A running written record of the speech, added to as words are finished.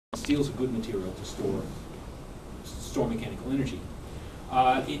Steel's a good material to store mechanical energy.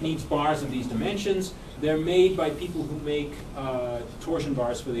 It needs bars of these dimensions. They're made by people who make torsion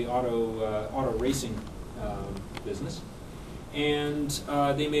bars for the auto racing business, and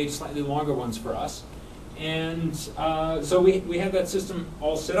they made slightly longer ones for us. And so we have that system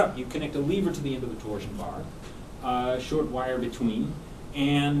all set up. You connect a lever to the end of the torsion bar, short wire between,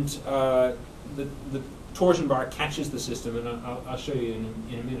 and the torsion bar catches the system, and I'll show you in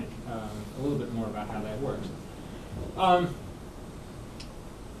a minute a little bit more about how that works.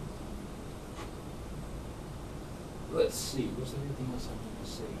 Let's see, was there anything else I wanted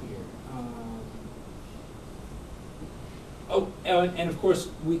to say here? And of course,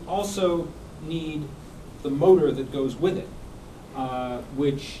 we also need the motor that goes with it,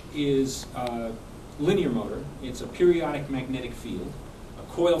 which is a linear motor. It's a periodic magnetic field. A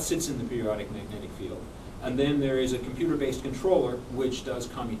coil sits in the periodic magnetic field. And then there is a computer-based controller which does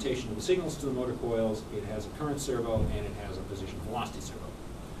commutation of the signals to the motor coils. It has a current servo, and it has a position velocity servo.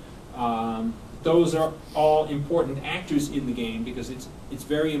 Those are all important actors in the game because it's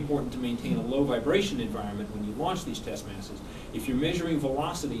very important to maintain a low vibration environment when you launch these test masses. If you're measuring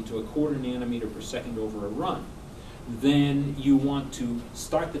velocity to a quarter nanometer per second over a run, then you want to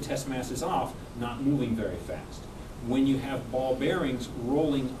start the test masses off not moving very fast. When you have ball bearings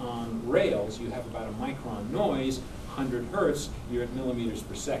rolling on rails, you have about a micron noise, 100 hertz, you're at millimeters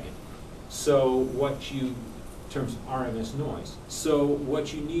per second. So what you, in terms of RMS noise, so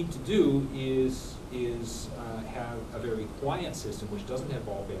what you need to do is have a very quiet system which doesn't have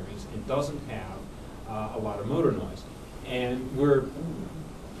ball bearings and doesn't have a lot of motor noise. And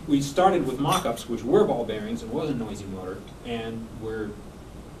we started with mock-ups which were ball bearings and was a noisy motor, and we're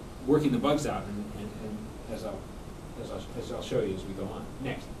working the bugs out, and as I'll show you as we go on.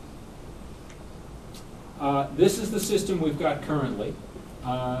 Next. This is the system we've got currently.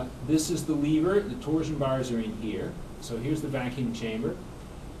 This is the lever. The torsion bars are in here. So here's the vacuum chamber.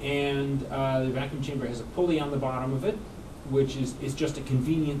 And the vacuum chamber has a pulley on the bottom of it, which is just a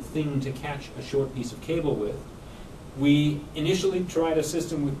convenient thing to catch a short piece of cable with. We initially tried a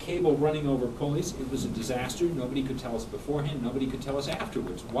system with cable running over pulleys. It was a disaster. Nobody could tell us beforehand. Nobody could tell us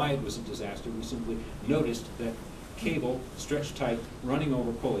afterwards why it was a disaster. We simply noticed that cable, stretched tight, running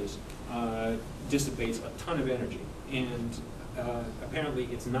over pulleys, dissipates a ton of energy. And apparently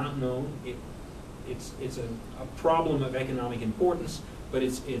it's not known. It's a problem of economic importance, but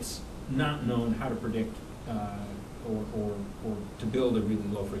it's not known how to predict or to build a really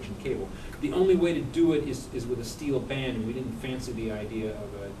low friction cable. The only way to do it is with a steel band, and we didn't fancy the idea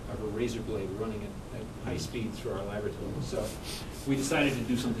of a razor blade running at high speed through our laboratory. So we decided to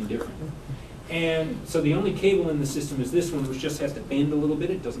do something different. And so the only cable in the system is this one, which just has to bend a little bit.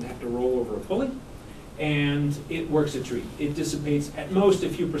 It doesn't have to roll over a pulley. And it works a treat. It dissipates at most a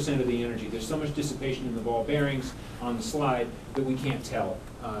few percent of the energy. There's so much dissipation in the ball bearings on the slide that we can't tell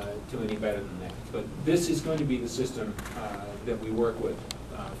to any better than that. But this is going to be the system that we work with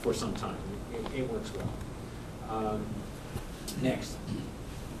for some time. It works well. Next.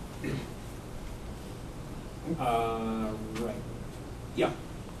 Right. Yeah.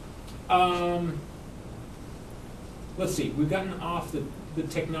 Let's see. We've gotten off the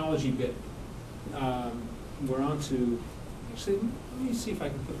technology bit. We're on to, actually, let me see if I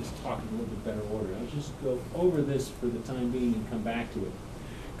can put this talk in a little bit better order. I'll just go over this for the time being and come back to it.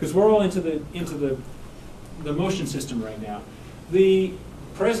 Because we're all into the motion system right now. The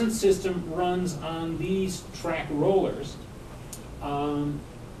present system runs on these track rollers,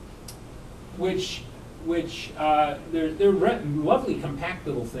 they're lovely compact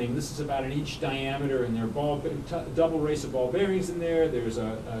little thing. This is about an inch diameter, and they're double race of ball bearings in there. There's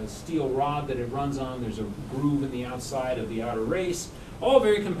a steel rod that it runs on. There's a groove in the outside of the outer race. All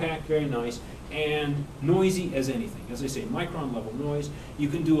very compact, very nice, and noisy as anything. As I say, micron level noise. You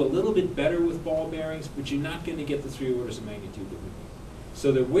can do a little bit better with ball bearings, but you're not going to get the 3 orders of magnitude that we need.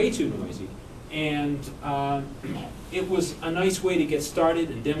 So they're way too noisy. And it was a nice way to get started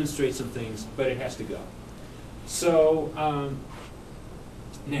and demonstrate some things, but it has to go. So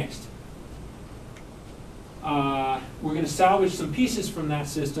next. We're going to salvage some pieces from that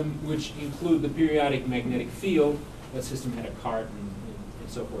system, which include the periodic magnetic field. That system had a cart and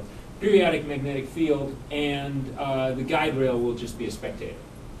so forth. Periodic magnetic field, and the guide rail will just be a spectator.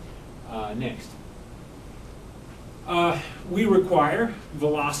 Next. We require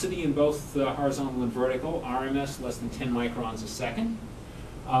velocity in both horizontal and vertical, RMS less than 10 microns a second,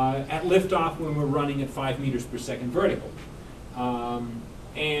 at liftoff when we're running at 5 meters per second vertical.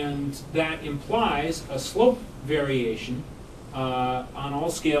 And that implies a slope variation on all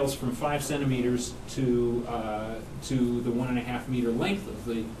scales from 5 centimeters to the 1.5 meter length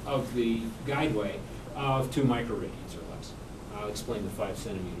of the guideway of 2 microradians or less. I'll explain the 5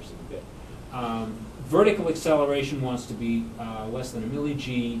 centimeters in a bit. Vertical acceleration wants to be less than a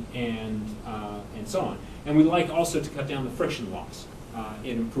milli-g and so on. And we like also to cut down the friction loss.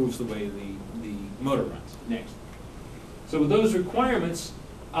 It improves the way the motor runs. Next. So with those requirements,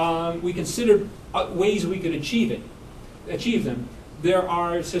 we considered ways we could achieve them. There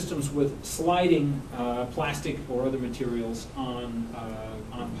are systems with sliding plastic or other materials on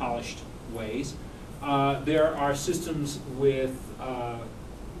polished ways. There are systems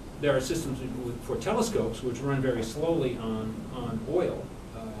for telescopes which run very slowly on oil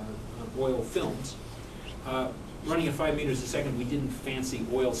films. Running at 5 meters a second, we didn't fancy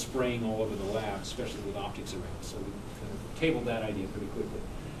oil spraying all over the lab, especially with optics around, so we kind of tabled that idea pretty quickly.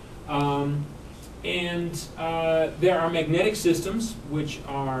 There are magnetic systems, which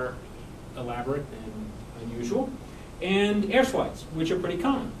are elaborate and unusual, and air slides, which are pretty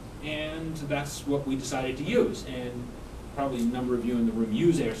common. And that's what we decided to use. And probably a number of you in the room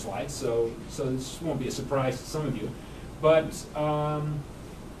use air slides, so this won't be a surprise to some of you. But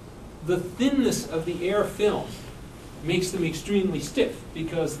the thinness of the air film makes them extremely stiff,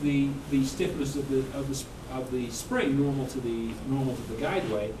 because the stiffness of the spring normal to the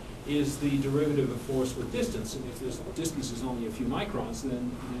guideway is the derivative of force with distance. And if this distance is only a few microns,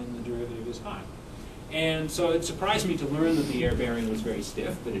 then the derivative is high. And so it surprised me to learn that the air bearing was very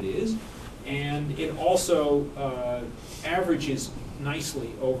stiff, but it is. And it also averages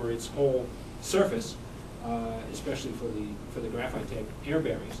nicely over its whole surface, especially for the graphite type air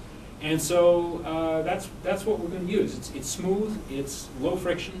bearings. And so that's what we're going to use. It's smooth, it's low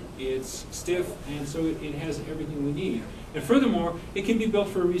friction, it's stiff, and so it has everything we need. And furthermore, it can be built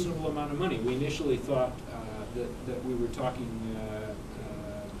for a reasonable amount of money. We initially thought that we were talking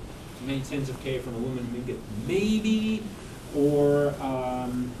many tens of K from aluminum ingot, maybe, or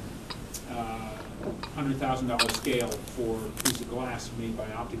 $100,000 scale for a piece of glass made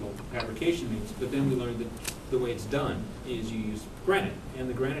by optical fabrication means. But then we learned that the way it's done is you use granite, and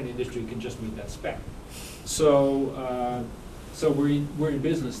the granite industry can just meet that spec. So we're in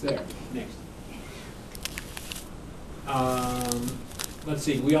business there. Next. Let's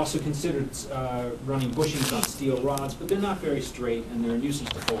see. We also considered running bushings on steel rods, but they're not very straight, and they're a nuisance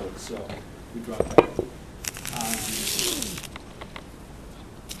to hold, so we dropped that.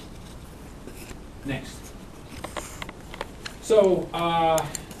 Next. So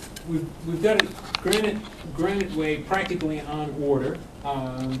we've got a granite way practically on order.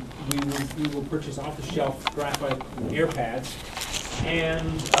 We will purchase off-the-shelf graphite air pads,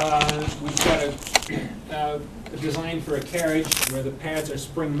 and we've got a design for a carriage where the pads are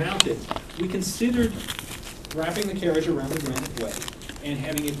spring-mounted. We considered wrapping the carriage around the granite way and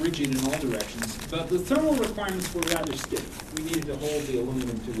having it rigid in all directions, but the thermal requirements were rather stiff. We needed to hold the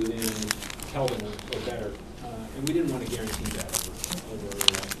aluminum to within Kelvin or better, and we didn't want to guarantee that over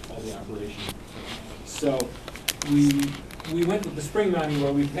all the operation. So we went with the spring mounting,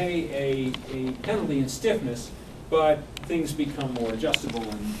 where we pay a penalty in stiffness, but things become more adjustable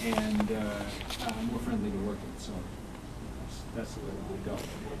and more friendly to work with. So that's the way we go.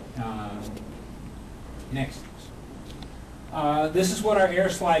 Next. This is what our air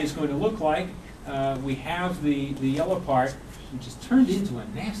slide is going to look like. We have the yellow part, which is turned into a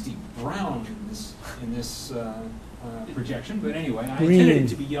nasty brown in this projection. But anyway, I intended it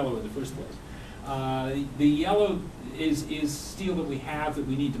to be yellow in the first place. The yellow is steel that we have that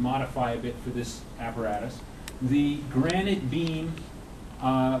we need to modify a bit for this apparatus. The granite beam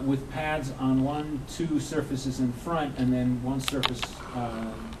with pads on 2 surfaces in front, and then 1 surface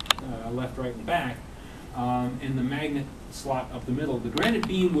left, right, and back, and the magnet slot up the middle. The granite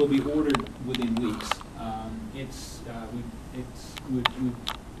beam will be ordered within weeks.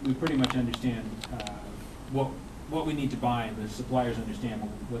 We pretty much understand what we need to buy, and the suppliers understand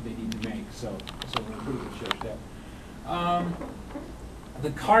what they need to make. So we're in pretty good shape there.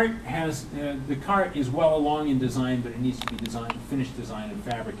 The cart is well along in design, but it needs to be finished design and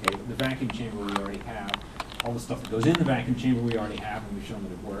fabricated. The vacuum chamber we already have. All the stuff that goes in the vacuum chamber we already have, and we've shown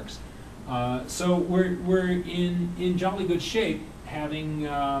that it works. So we're in jolly good shape, having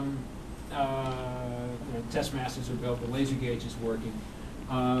test masters are built, the laser gauge is working.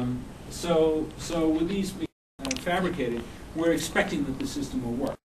 So with these fabricated, we're expecting that the system will work.